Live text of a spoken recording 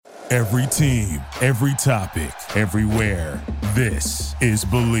Every team, every topic, everywhere. This is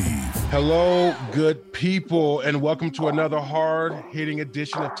Believe. Hello, good people, and welcome to another hard-hitting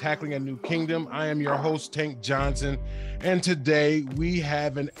edition of Tackling a New Kingdom. I am your host, Tank Johnson, and today we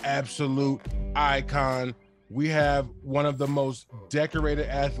have an absolute icon. We have one of the most decorated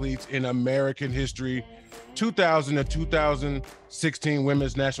athletes in American history, 2000 to 2016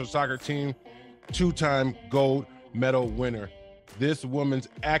 women's national soccer team, two-time gold medal winner. This woman's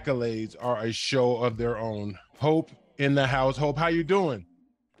accolades are a show of their own. Hope in the house. Hope, how you doing?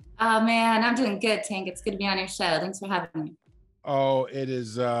 Oh man, I'm doing good, Tank. It's good to be on your show. Thanks for having me. Oh,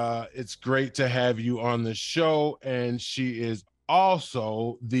 it's great to have you on the show. And she is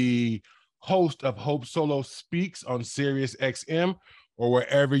also the host of Hope Solo Speaks on Sirius XM or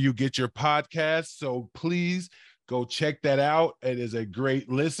wherever you get your podcasts. So please go check that out. It is a great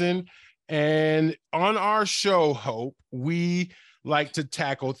listen. And on our show, Hope, we like to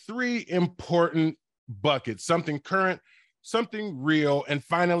tackle three important buckets: something current, something real, and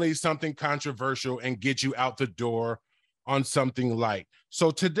finally something controversial, and get you out the door on something light.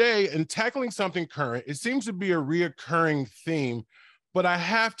 So today, in tackling something current, it seems to be a reoccurring theme, but I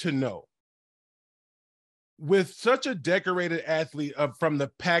have to know, with such a decorated athlete from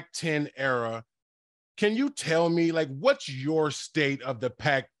the Pac-10 era, can you tell me, like, what's your state of the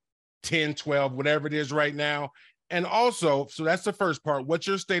Pac-10, 12, whatever it is right now? And also, so that's the first part, what's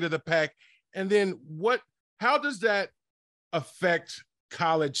your state of the Pac? And then how does that affect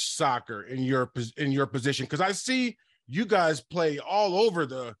college soccer in your position? Because I see you guys play all over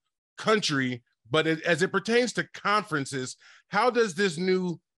the country, but as it pertains to conferences, how does this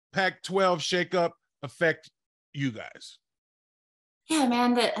new Pac-12 shakeup affect you guys? Yeah,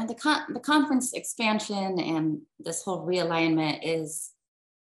 man, the conference expansion and this whole realignment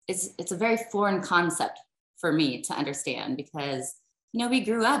it's a very foreign concept for me to understand, because we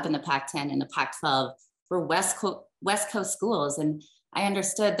grew up in the Pac-10 and the Pac-12. We're West Coast schools, and I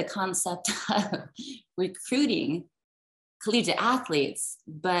understood the concept of recruiting collegiate athletes,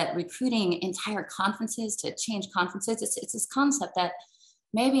 but recruiting entire conferences to change conferences, it's this concept that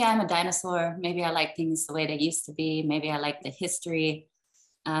maybe I'm a dinosaur, maybe I like things the way they used to be, maybe I like the history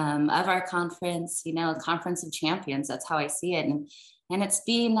of our conference, conference of champions. That's how I see it, and it's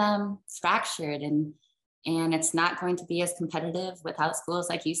being fractured, and it's not going to be as competitive without schools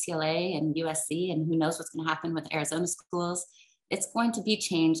like UCLA and USC, and who knows what's going to happen with Arizona schools. It's going to be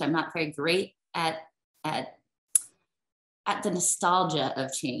changed. I'm not very great at the nostalgia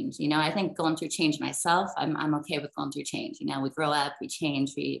of change. I think going through change myself, I'm okay with going through change. We grow up, we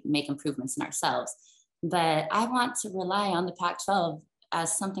change, we make improvements in ourselves. But I want to rely on the Pac-12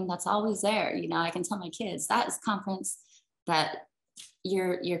 as something that's always there. I can tell my kids that is conference that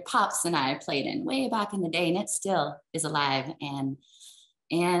your pops and I played in way back in the day, and it still is alive and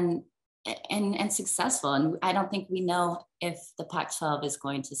successful. And I don't think we know if the Pac-12 is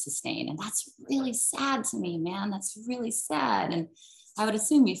going to sustain. And that's really sad to me, man. That's really sad. And I would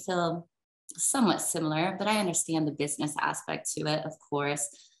assume you feel somewhat similar, but I understand the business aspect to it, of course.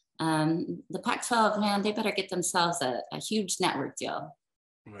 The Pac-12, man, they better get themselves a huge network deal.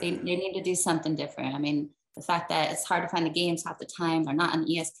 They need to do something different. I mean, the fact that it's hard to find the games half the time, they're not on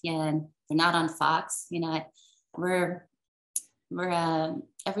ESPN, they're not on Fox, we're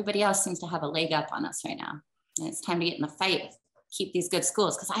everybody else seems to have a leg up on us right now. And it's time to get in the fight, keep these good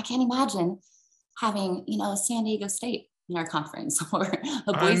schools. Because I can't imagine having, San Diego State in our conference or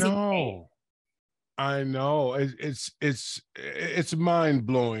a Boise State. I know. It's mind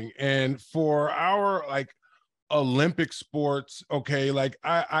blowing. And for our Olympic sports, okay,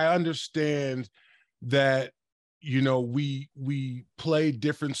 I understand that we play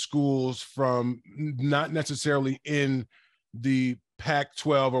different schools from not necessarily in the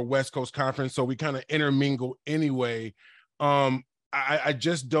Pac-12 or West Coast Conference, so we kind of intermingle anyway. I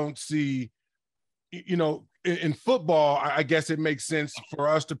just don't see, in football, I guess it makes sense for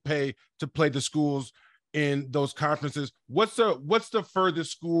us to play the schools in those conferences. What's the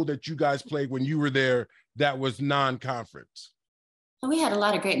furthest school that you guys played when you were there that was non-conference? We had a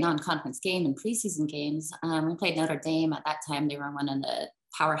lot of great non-conference game and preseason games. We played Notre Dame at that time. They were one of the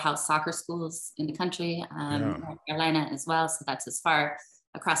powerhouse soccer schools in the country, North Carolina as well. So that's as far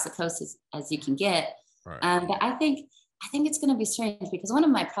across the coast as you can get. Right. But I think it's going to be strange, because one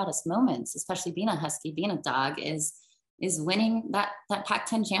of my proudest moments, especially being a Husky, being a dog, is winning that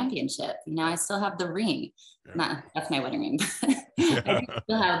Pac-10 championship. I still have the ring. That's my wedding ring. I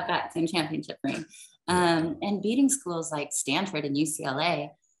still have the Pac-10 championship ring. And beating schools like Stanford and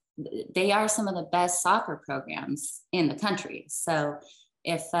UCLA, they are some of the best soccer programs in the country. So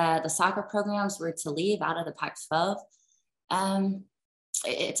if the soccer programs were to leave out of the Pac-12,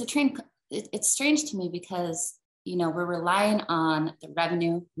 it's a train. It's strange to me because, you know, we're relying on the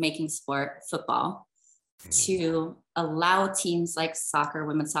revenue making sport, football, to allow teams like soccer,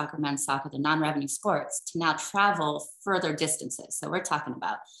 women's soccer, men's soccer, the non-revenue sports to now travel further distances. So we're talking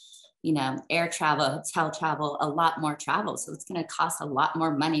about, you know, air travel, hotel travel, a lot more travel. So it's going to cost a lot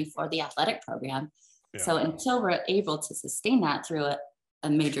more money for the athletic program. Yeah. So until we're able to sustain that through a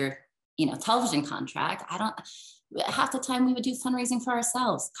major, you know, television contract, half the time we would do fundraising for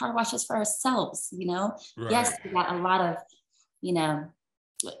ourselves, car washes for ourselves, you know. Right. Yes, we got a lot of, you know,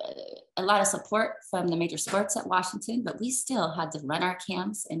 a lot of support from the major sports at Washington, but we still had to run our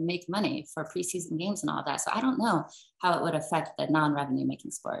camps and make money for preseason games and all that. So I don't know how it would affect the non-revenue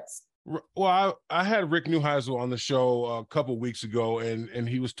making sports. Well, I had Rick Neuheisel on the show a couple of weeks ago, and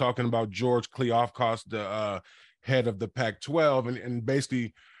he was talking about George Kliavkoff, the head of the Pac-12, and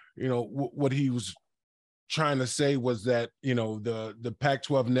basically, you know, what he was trying to say was that, you know, the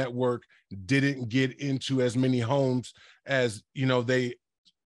Pac-12 network didn't get into as many homes as, you know, they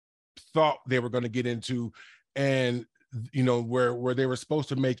thought they were going to get into, and, you know, where they were supposed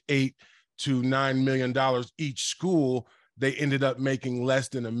to make $8 to $9 million each school, they ended up making less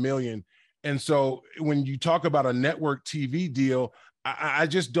than $1 million. And so when you talk about a network TV deal, I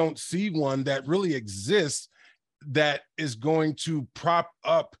just don't see one that really exists that is going to prop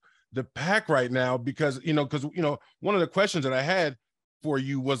up the Pac right now, because one of the questions that I had for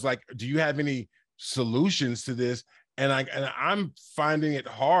you was like, do you have any solutions to this? And I'm finding it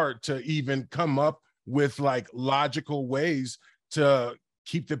hard to even come up with like logical ways to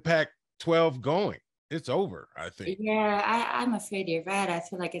keep the Pac-12 going. It's over, I think. Yeah, I'm afraid you're right. I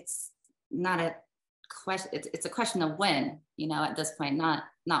feel like it's not a question. It's a question of when, you know, at this point, not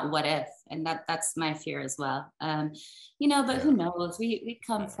what if. And that's my fear as well. You know, but who knows? We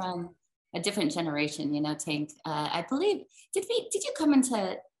come from a different generation, you know, Tank. I believe, did you come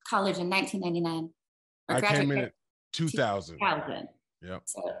into college in 1999? I came in at 2000. 2000. Yeah.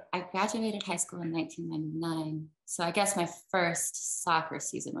 So I graduated high school in 1999. So I guess my first soccer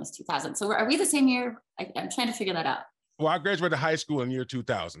season was 2000. So are we the same year? I'm trying to figure that out. Well, I graduated high school in year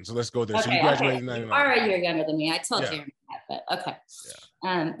 2000. So let's go there. Okay, so you graduated in 99. You are a year younger than me. I told you that, but okay.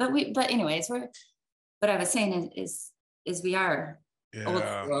 Yeah. But anyways, what I was saying is we are old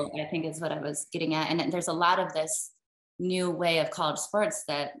school, I think is what I was getting at. And there's a lot of this new way of college sports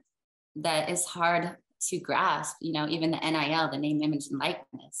that is hard to grasp, you know, even the NIL, the name, image, and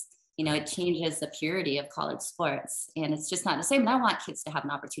likeness, you know, it changes the purity of college sports, and it's just not the same. And I want kids to have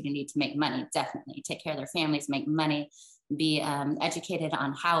an opportunity to make money, definitely take care of their families, make money, be educated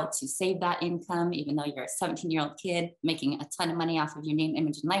on how to save that income, even though you're a 17-year-old kid making a ton of money off of your name,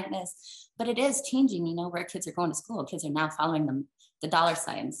 image, and likeness. But it is changing, you know, where kids are going to school. Kids are now following the dollar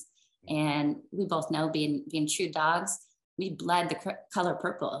signs. And we both know, being true dogs, we bled the color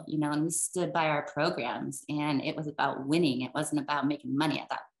purple, you know, and we stood by our programs, and it was about winning. It wasn't about making money at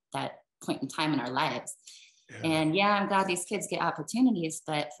that point in time in our lives. Yeah. And I'm glad these kids get opportunities,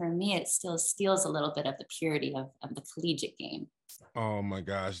 but for me, it still steals a little bit of the purity of the collegiate game. Oh my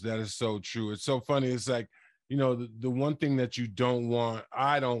gosh, that is so true. It's so funny. It's like, you know, the one thing that you don't want,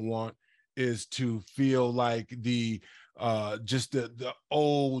 I don't want, is to feel like the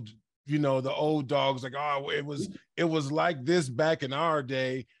old, you know, the old dogs, like, oh, it was like this back in our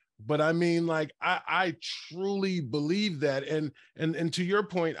day. But I mean, like, I truly believe that. And to your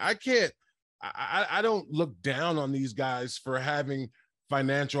point, I don't look down on these guys for having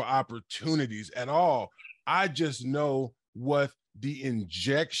financial opportunities at all. I just know what the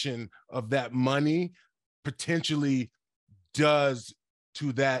injection of that money potentially does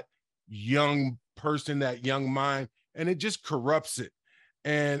to that young person, that young mind, and it just corrupts it.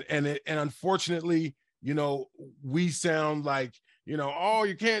 And unfortunately, you know, we sound like, you know, oh,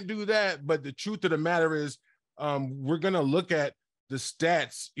 you can't do that. But the truth of the matter is, we're going to look at the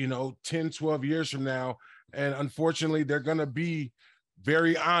stats, you know, 10, 12 years from now. And unfortunately, they're going to be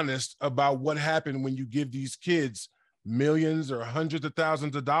very honest about what happened when you give these kids millions or hundreds of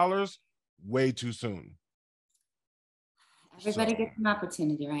thousands of dollars way too soon. Everybody gets an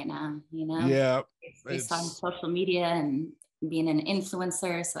opportunity right now, you know? Yeah. It's based on social media and being an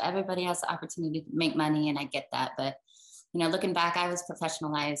influencer. So everybody has the opportunity to make money, and I get that. But, you know, looking back, I was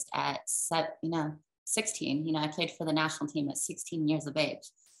professionalized at 16. You know, I played for the national team at 16 years of age.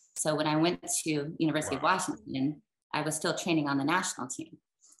 So when I went to University of Washington, I was still training on the national team.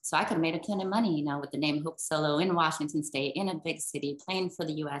 So I could have made a ton of money, you know, with the name Hope Solo in Washington State, in a big city, playing for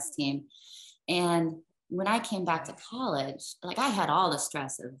the US team. And when I came back to college, like, I had all the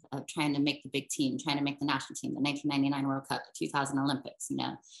stress of trying to make the big team, trying to make the national team, the 1999 World Cup, the 2000 Olympics, you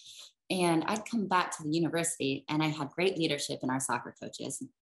know. And I'd come back to the university and I had great leadership in our soccer coaches,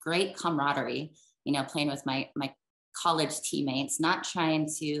 great camaraderie, playing with my college teammates, not trying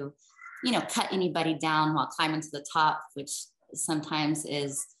to, cut anybody down while climbing to the top, which sometimes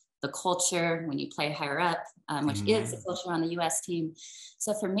is the culture when you play higher up, which is the culture on the US team.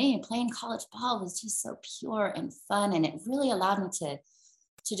 So for me, playing college ball was just so pure and fun. And it really allowed me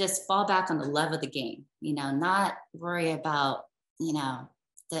to just fall back on the love of the game, not worry about,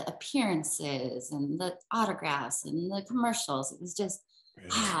 the appearances and the autographs and the commercials. It was just,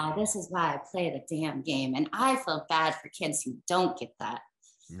 wow, this is why I play the damn game. And I feel bad for kids who don't get that.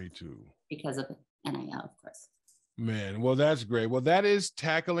 Me too. Because of NIL, of course. Man, well, that's great. Well, that is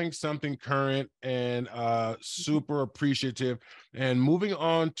tackling something current and super appreciative. And moving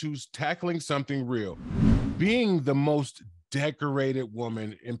on to tackling something real. Being the most decorated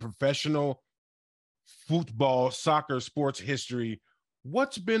woman in professional football, soccer, sports history,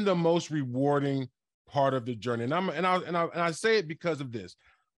 what's been the most rewarding part of the journey? And I say it because of this.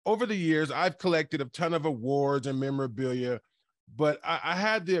 Over the years, I've collected a ton of awards and memorabilia, but I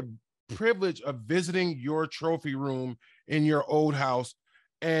had the privilege of visiting your trophy room in your old house.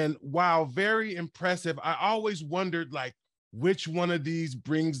 And while very impressive, I always wondered, like, which one of these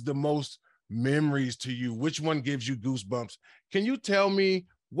brings the most memories to you? Which one gives you goosebumps? Can you tell me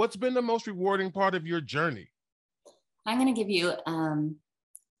what's been the most rewarding part of your journey? I'm going to give you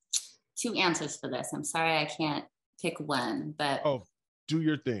two answers for this. I'm sorry I can't pick one, but do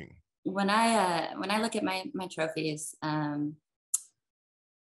your thing. When I look at my trophies,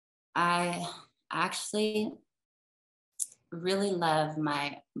 I actually really love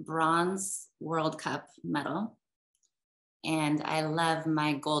my bronze World Cup medal, and I love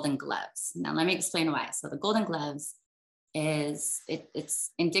my Golden Gloves. Now let me explain why. So the Golden Gloves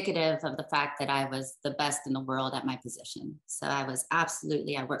it's indicative of the fact that I was the best in the world at my position. So I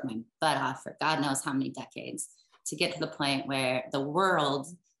worked my butt off for God knows how many decades to get to the point where the world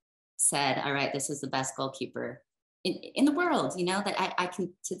said, all right, this is the best goalkeeper in the world, that I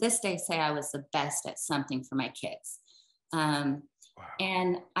can to this day say I was the best at something for my kids. Wow.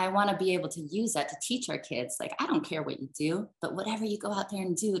 And I want to be able to use that to teach our kids, like, I don't care what you do, but whatever you go out there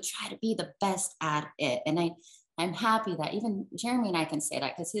and do, try to be the best at it. And I'm happy that even Jeremy and I can say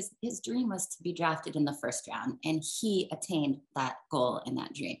that, because his dream was to be drafted in the first round, and he attained that goal and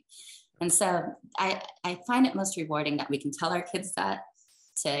that dream. And so I find it most rewarding that we can tell our kids that,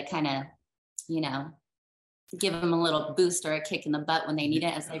 to kind of, give them a little boost or a kick in the butt when they need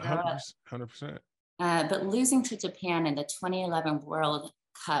it as they grow up. 100%. But losing to Japan in the 2011 World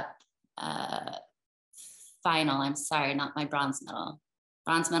Cup final, I'm sorry, not my bronze medal.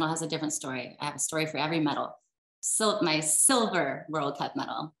 Bronze medal has a different story. I have a story for every medal. So my silver World Cup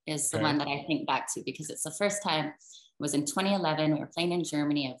medal is the one that I think back to, because it's the first time. It was in 2011. We were playing in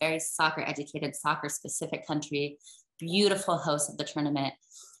Germany, a very soccer-educated, soccer-specific country, beautiful host of the tournament.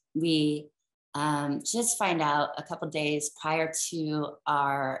 We just find out a couple of days prior to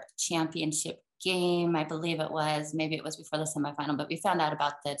our championship game, I believe it was, maybe it was before the semifinal, but we found out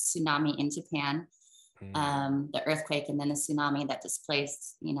about the tsunami in Japan, the earthquake, and then the tsunami that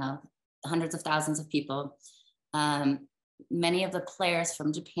displaced, hundreds of thousands of people. Many of the players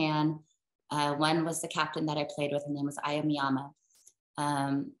from Japan, one was the captain that I played with, her name was Aya Miyama.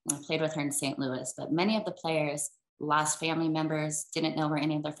 I played with her in St. Louis, but many of the players lost family members, didn't know where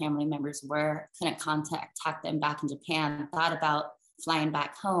any of their family members were, couldn't contact them back in Japan, thought about flying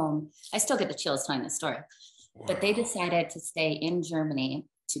back home. I still get the chills telling this story. Wow. But they decided to stay in Germany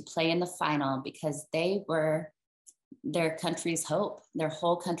to play in the final because they were their country's hope. Their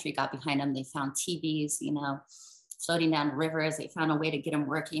whole country got behind them. They found TVs, floating down rivers. They found a way to get them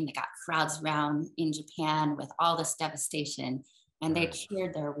working. They got crowds around in Japan with all this devastation, and they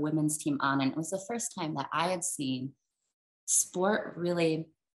cheered their women's team on. And it was the first time that I had seen sport really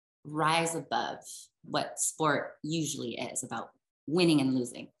rise above what sport usually is about winning and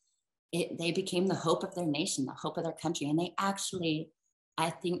losing. They became the hope of their nation, the hope of their country. And they actually, I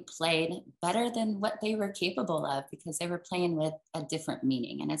think, played better than what they were capable of, because they were playing with a different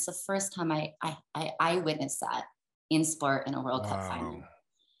meaning. And it's the first time I witnessed that in sport in a World Cup final.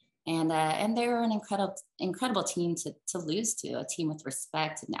 And they were an incredible team to lose to, a team with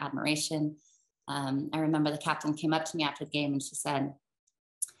respect and admiration. I remember the captain came up to me after the game and she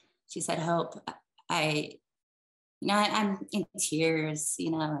said, Hope, I'm in tears,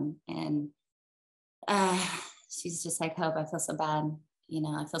 and she's just like, Hope, I feel so bad.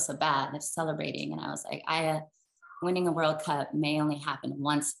 I feel so bad. They're celebrating. And I was like, winning a World Cup may only happen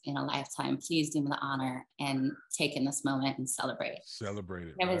once in a lifetime. Please do me the honor and take in this moment and celebrate. Celebrate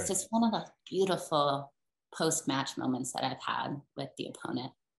it. It was just one of the beautiful post-match moments that I've had with the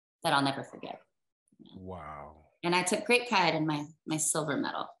opponent. that I'll never forget. Wow. And I took great pride in my silver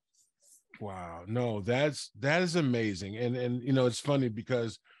medal. Wow. No, that is amazing. And you know, it's funny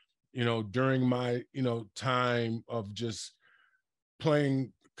because, you know, during my, you know, time of just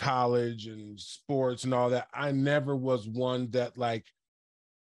playing college and sports and all that, I never was one that like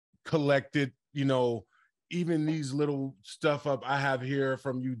collected, you know, even these little stuff up I have here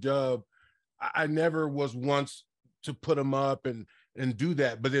from UW. I never was once to put them up and do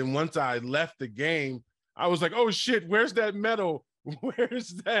that. But then once I left the game, I was like, oh shit, where's that medal?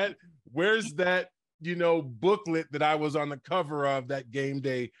 Where's that, you know, booklet that I was on the cover of that game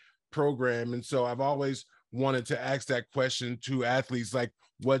day program? And so I've always wanted to ask that question to athletes, like,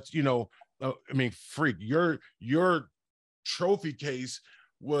 what's, you know, I mean, freak, your trophy case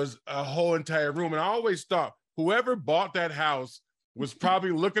was a whole entire room. And I always thought whoever bought that house was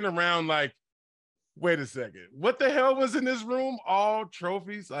probably looking around like, wait a second, what the hell was in this room? All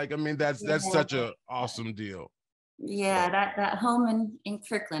trophies? Like, I mean, that's such a awesome deal. Yeah, that home in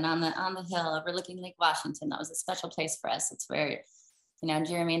Kirkland on the hill overlooking Lake Washington, that was a special place for us. It's where, you know,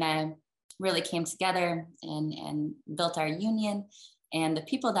 Jeremy and I really came together and built our union. And the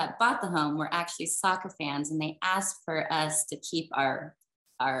people that bought the home were actually soccer fans, and they asked for us to keep our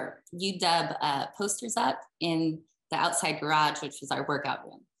UW posters up in the outside garage, which was our workout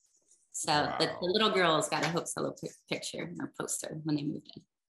room. So wow. the little girls got a Hope Solo picture or poster when they moved in.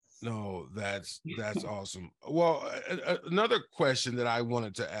 No, that's awesome. Well, another question that I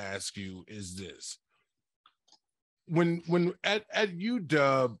wanted to ask you is this: when at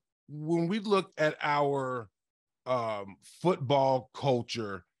UW, when we look at our football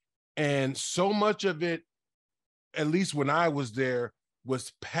culture, and so much of it, at least when I was there,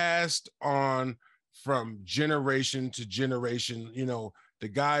 was passed on from generation to generation. You know, the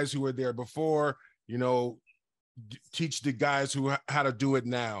guys who were there before, you know, teach the guys how to do it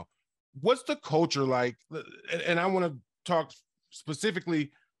now. What's the culture like? And I want to talk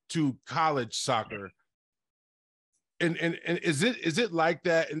specifically to college soccer. And is it like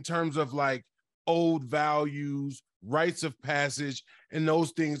that in terms of like old values, rites of passage, and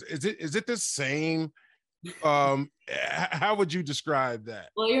those things? Is it the same? How would you describe that?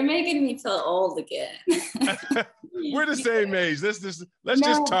 Well, you're making me feel old again. We're the same age. Let's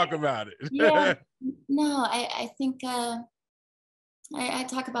just talk about it. Yeah. No, I think I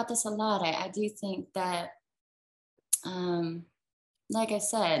talk about this a lot. I do think that, like I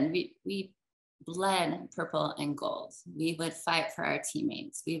said, we bled purple and gold. We would fight for our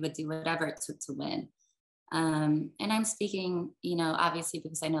teammates. We would do whatever it took to win. And I'm speaking, you know, obviously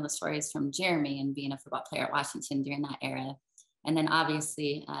because I know the stories from Jeremy and being a football player at Washington during that era. And then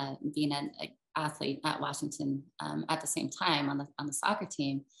obviously being an athlete at Washington at the same time on the soccer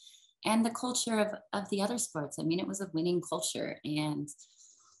team, and the culture of the other sports. I mean, it was a winning culture, and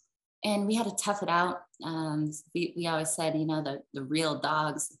we had to tough it out. We always said, you know, the real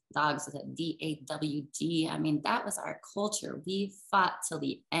dogs with a DAWG. I mean, that was our culture. We fought till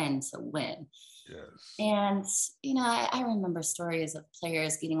the end to win. Yes. And, you know, I remember stories of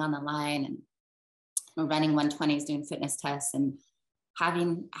players getting on the line and running 120s, doing fitness tests and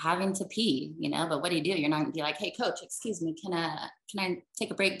having to pee, you know, but what do? You're not gonna be like, hey coach, excuse me, can I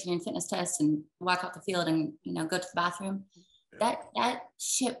take a break during fitness tests and walk out the field and, you know, go to the bathroom? That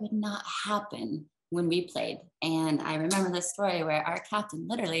shit would not happen when we played. And I remember this story where our captain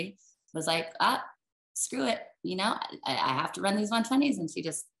literally was like, screw it, you know, I have to run these 120s. And she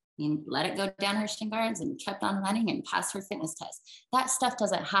just let it go down her shin guards and kept on running and passed her fitness test. That stuff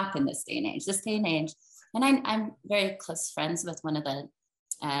doesn't happen this day and age. And I'm very close friends with one of the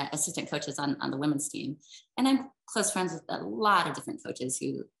assistant coaches on the women's team. And I'm close friends with a lot of different coaches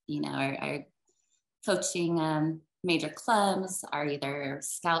who, you know, are coaching major clubs, are either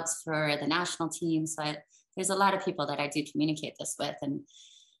scouts for the national team. So there's a lot of people that I do communicate this with.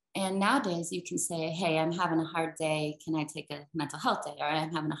 And nowadays you can say, hey, I'm having a hard day. Can I take a mental health day? Or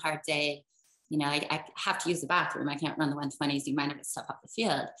I'm having a hard day. You know, I have to use the bathroom. I can't run the 120s. You might have to step off the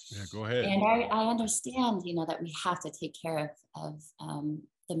field. Yeah, go ahead. And I understand, you know, that we have to take care of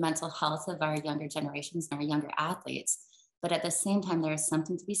the mental health of our younger generations and our younger athletes. But at the same time, there is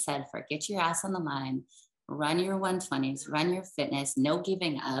something to be said for get your ass on the line, run your 120s, run your fitness, no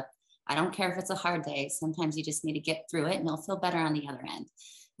giving up. I don't care if it's a hard day. Sometimes you just need to get through it and you'll feel better on the other end.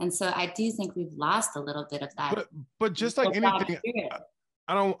 And so I do think we've lost a little bit of that. But just like anything,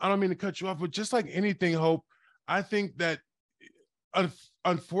 I don't mean to cut you off, but just like anything, Hope, I think that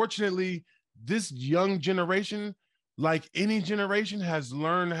unfortunately, this young generation, like any generation, has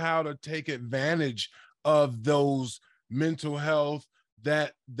learned how to take advantage of those mental health,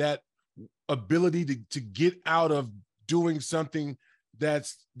 that ability to get out of doing something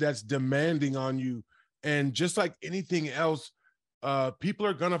that's demanding on you. And just like anything else, people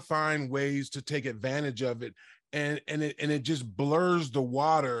are gonna find ways to take advantage of it, and it just blurs the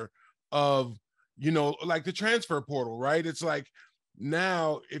water of, like the transfer portal, right? It's like,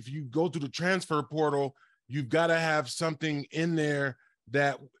 now if you go to the transfer portal, you've got to have something in there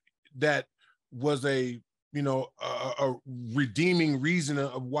that was a redeeming reason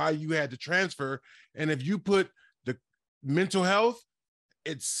of why you had to transfer. And if you put the mental health,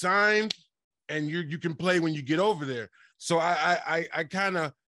 it's signed, and you can play when you get over there. So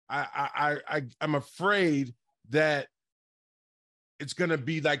I'm afraid that it's going to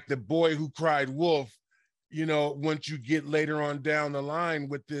be like the boy who cried wolf, once you get later on down the line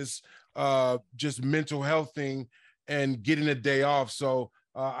with this just mental health thing and getting a day off. So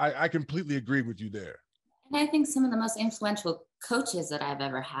I completely agree with you there. And I think some of the most influential coaches that I've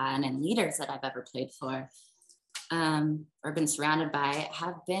ever had and leaders that I've ever played for or been surrounded by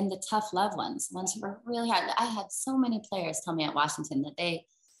have been the tough love ones who were really hard. I had so many players tell me at Washington that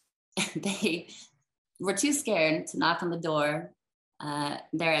they were too scared to knock on the door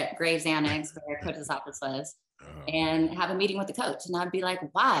there at Graves Annex, where our coach's office was, and have a meeting with the coach. And I'd be like,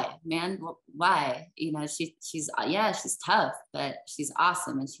 why, man? Why? She's tough, but she's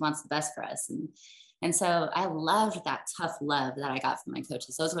awesome, and she wants the best for us. And so I loved that tough love that I got from my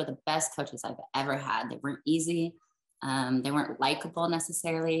coaches. Those were the best coaches I've ever had. They weren't easy. They weren't likable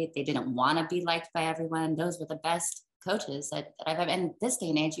necessarily. They didn't want to be liked by everyone. Those were the best coaches that I've ever. And this day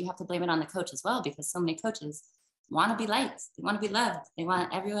and age, you have to blame it on the coach as well, because so many coaches want to be liked. They want to be loved. They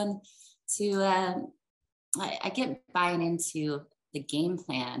want everyone to, I get buying into the game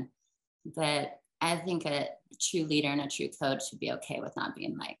plan, but I think a true leader and a true coach should be okay with not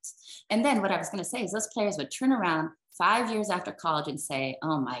being liked. And then what I was going to say is those players would turn around 5 years after college and say,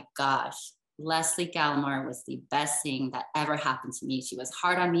 oh my gosh, Leslie Gallimore was the best thing that ever happened to me. She was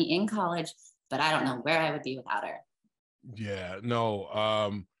hard on me in college, but I don't know where I would be without her. Yeah,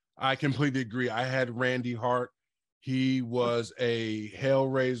 no, I completely agree. I had Randy Hart. He was a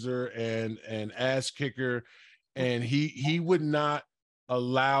hellraiser and an ass kicker, and he would not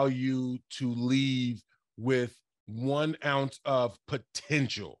allow you to leave with 1 ounce of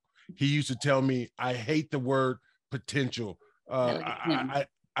potential. He used to tell me, I hate the word potential.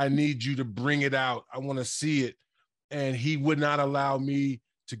 I need you to bring it out. I want to see it. And he would not allow me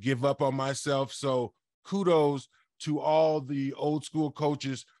to give up on myself. So kudos to all the old school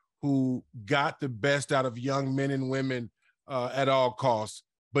coaches who got the best out of young men and women at all costs,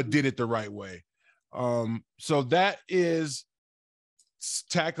 but did it the right way. So that is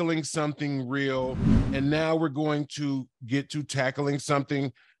tackling something real. And now we're going to get to tackling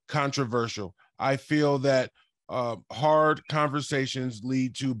something controversial. I feel that hard conversations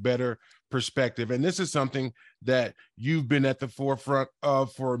lead to better perspective. And this is something that you've been at the forefront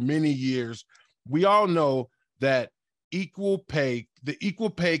of for many years. We all know that the equal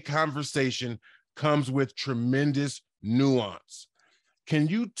pay conversation comes with tremendous nuance. Can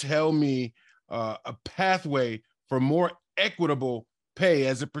you tell me a pathway for more equitable pay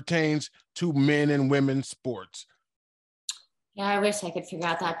as it pertains to men and women's sports? Yeah, I wish I could figure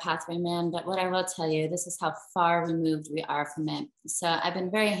out that pathway, man. But what I will tell you, this is how far removed we are from it. So I've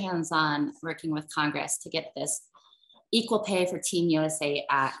been very hands-on working with Congress to get this Equal Pay for Team USA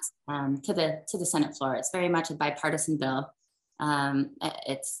Act to the Senate floor. It's very much a bipartisan bill.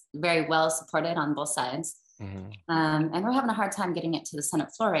 It's very well supported on both sides. Mm-hmm. And we're having a hard time getting it to the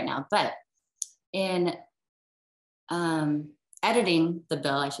Senate floor right now. But in editing the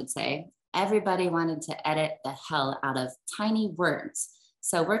bill, I should say, everybody wanted to edit the hell out of tiny words.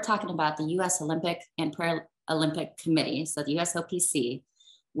 So we're talking about the U.S. Olympic and Paralympic Committee. So the USOPC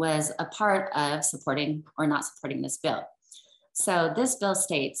was a part of supporting or not supporting this bill. So this bill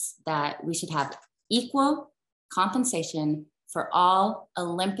states that we should have equal compensation for all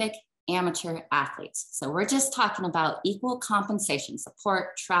Olympic amateur athletes. So we're just talking about equal compensation,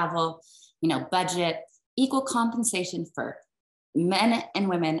 support, travel, budget, equal compensation for men and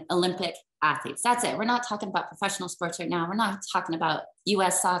women Olympic athletes. That's it. We're not talking about professional sports right now. We're not talking about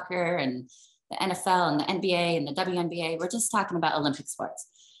US soccer and the NFL and the NBA and the WNBA. We're just talking about Olympic sports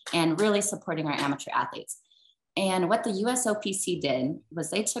and really supporting our amateur athletes. And what the USOPC did was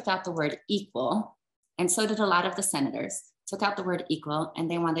they took out the word equal, and so did a lot of the senators, took out the word equal,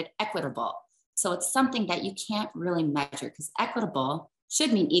 and they wanted equitable. So it's something that you can't really measure, because equitable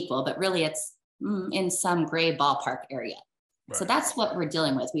should mean equal, but really it's in some gray ballpark area. Right. So that's what we're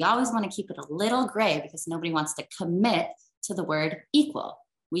dealing with. We always want to keep it a little gray because nobody wants to commit to the word equal.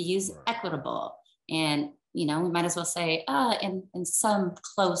 We use equitable, and we might as well say in some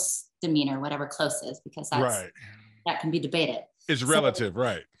close demeanor, whatever close is, because that can be debated. It's relative,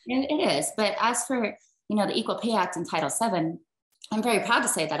 right? It is. But as for, the Equal Pay Act and Title VII, I'm very proud to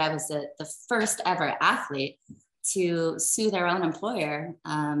say that I was the first ever athlete to sue their own employer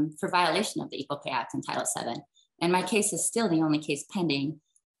for violation of the Equal Pay Act and Title VII. And my case is still the only case pending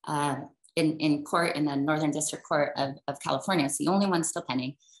in court in the Northern District Court of California. It's the only one still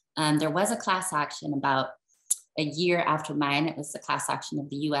pending. There was a class action about a year after mine. It was the class action of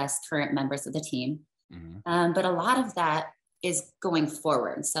the US current members of the team. Mm-hmm. But a lot of that is going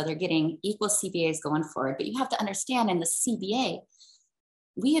forward. So they're getting equal CBAs going forward. But you have to understand, in the CBA,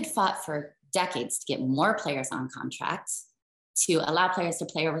 we had fought for decades to get more players on contracts, to allow players to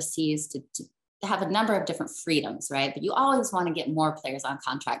play overseas, to have a number of different freedoms, right? But you always want to get more players on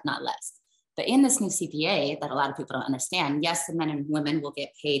contract, not less. But in this new CBA that a lot of people don't understand, yes, the men and women will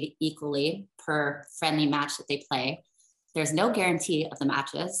get paid equally per friendly match that they play. There's no guarantee of the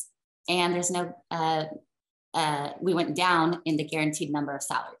matches, and there's no, we went down in the guaranteed number of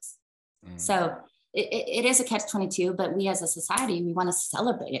salaries. So it is a catch-22, but we as a society, we want to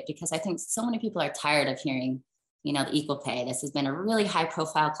celebrate it, because I think so many people are tired of hearing, the equal pay. This has been a really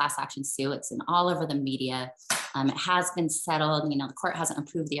high-profile class action suit. It's been all over the media. It has been settled. The court hasn't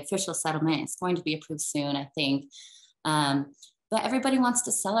approved the official settlement. It's going to be approved soon, I think. But everybody wants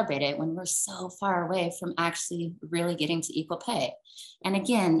to celebrate it when we're so far away from actually really getting to equal pay. And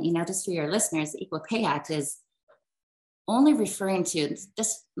again, just for your listeners, the Equal Pay Act is only referring to,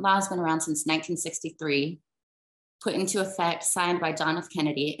 this law has been around since 1963, put into effect, signed by John F.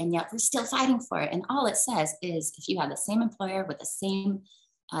 Kennedy, and yet we're still fighting for it. And all it says is, if you have the same employer with the same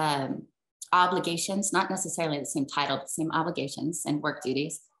obligations, not necessarily the same title, but same obligations and work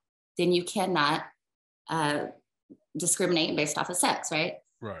duties, then you cannot discriminate based off of sex, right?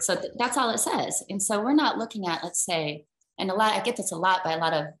 Right. So that's all it says. And so we're not looking at, let's say, and I get this a lot by a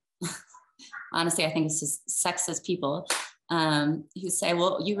lot of, honestly, I think it's just sexist people who say,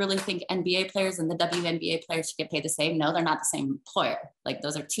 well, you really think NBA players and the WNBA players should get paid the same? No, they're not the same employer. Like,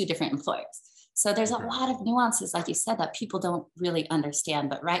 those are two different employers. So there's a lot of nuances, like you said, that people don't really understand.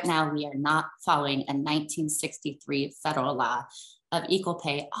 But right now we are not following a 1963 federal law of equal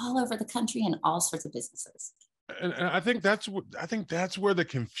pay all over the country in all sorts of businesses. And I think that's where the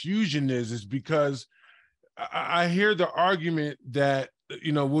confusion is because I hear the argument that,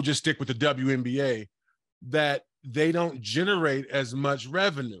 we'll just stick with the WNBA, that they don't generate as much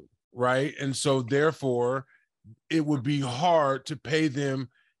revenue, right? And so therefore it would be hard to pay them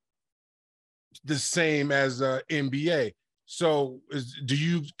the same as NBA. So do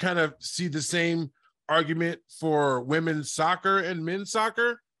you kind of see the same argument for women's soccer and men's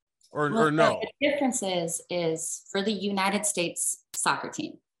soccer, or no? The difference is for the United States soccer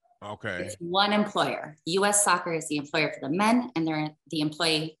team. Okay. It's one employer. US Soccer is the employer for the men, and they're the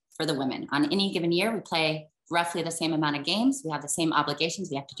employee for the women. On any given year, we play roughly the same amount of games. We have the same obligations.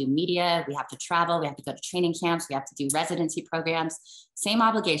 We have to do media. We have to travel. We have to go to training camps. We have to do residency programs, same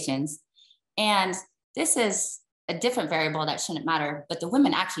obligations. And this is a different variable that shouldn't matter, but the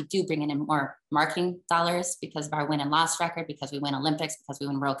women actually do bring in more marketing dollars because of our win and loss record, because we win Olympics, because we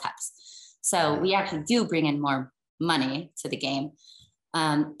win World Cups. So we actually do bring in more money to the game.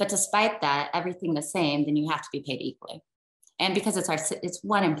 But despite that, everything the same, then you have to be paid equally. And because it's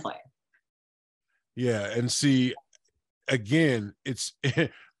one employer. Yeah. And see, again, it's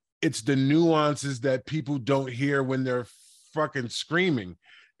the nuances that people don't hear when they're fucking screaming.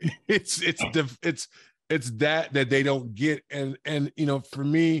 It's that they don't get. And for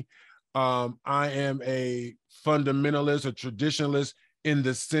me, I am a fundamentalist or traditionalist in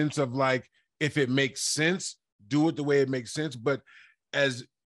the sense of, like, if it makes sense, do it the way it makes sense. But as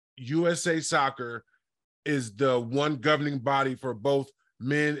USA Soccer is the one governing body for both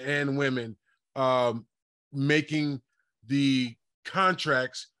men and women, making the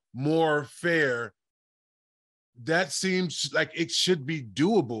contracts more fair, that seems like it should be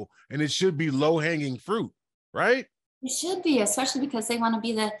doable, and it should be low-hanging fruit, right? It should be, especially because they want to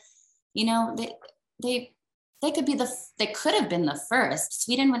be the, they could have been the first.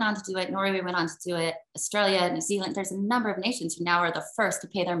 Sweden went on to do it. Norway went on to do it. Australia, New Zealand. There's a number of nations who now are the first to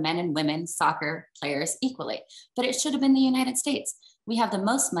pay their men and women soccer players equally. But it should have been the United States. We have the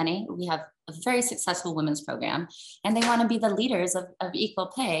most money. We have a very successful women's program, and they want to be the leaders of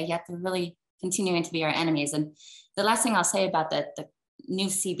equal pay, yet they're really continuing to be our enemies. And the last thing I'll say about the new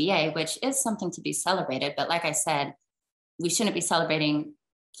CBA, which is something to be celebrated, but like I said, we shouldn't be celebrating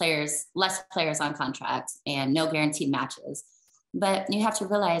less players on contract and no guaranteed matches. But you have to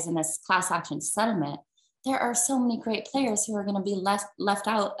realize, in this class action settlement, there are so many great players who are going to be left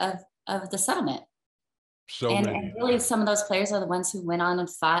out of the settlement. And really, some of those players are the ones who went on and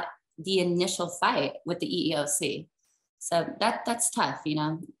fought the initial fight with the EEOC. So that's tough. You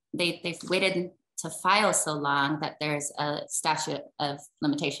know, they've waited to file so long that there's a statute of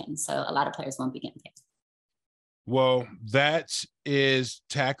limitations. So a lot of players won't be getting paid. Well, that is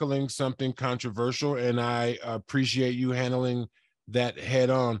tackling something controversial, and I appreciate you handling that head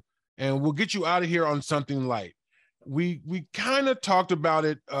on. And we'll get you out of here on something light. We kind of talked about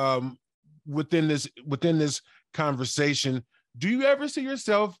it within this conversation. Do you ever see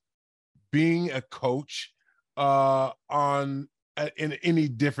yourself being a coach in any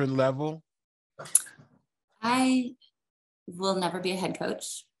different level? I will never be a head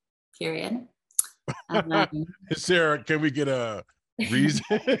coach, period. Sarah, can we get a reason?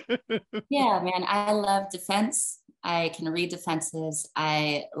 Yeah, man, I love defense. I can read defenses.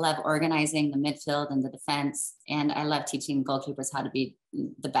 I love organizing the midfield and the defense. And I love teaching goalkeepers how to be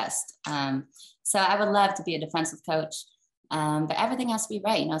the best. So I would love to be a defensive coach. But everything has to be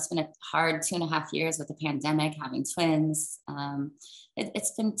right. You know, it's been a hard 2.5 years with the pandemic, having twins.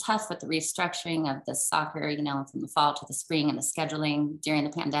 It's been tough with the restructuring of the soccer, you know, from the fall to the spring and the scheduling during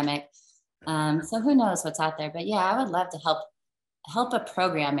the pandemic. So who knows what's out there, but yeah, I would love to help a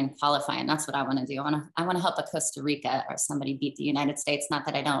program in qualifying. That's what I want to do. I want to help a Costa Rica or somebody beat the United States. Not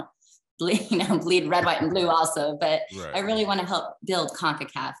that I don't bleed red, white, and blue also, but right. I really want to help build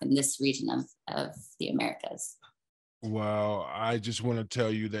CONCACAF in this region of the Americas. Well, I just want to tell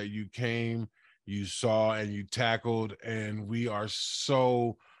you that you came, you saw, and you tackled, and we are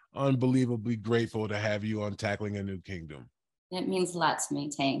so unbelievably grateful to have you on Tackling a New Kingdom. It means a lot to me,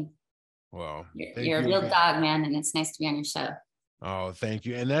 Tang. Well, you're a real dog, man, and it's nice to be on your show. Oh, thank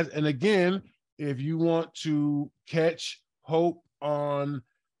you. And again, if you want to catch Hope on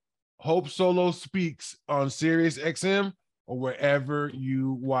Hope Solo Speaks on Sirius XM or wherever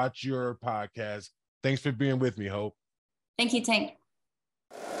you watch your podcast, thanks for being with me, Hope. Thank you, Tank.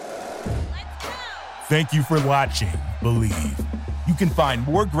 Thank you for watching Believe. You can find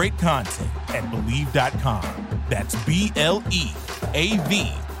more great content at Believe.com. That's BLEAV.com.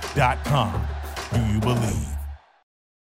 Do you believe?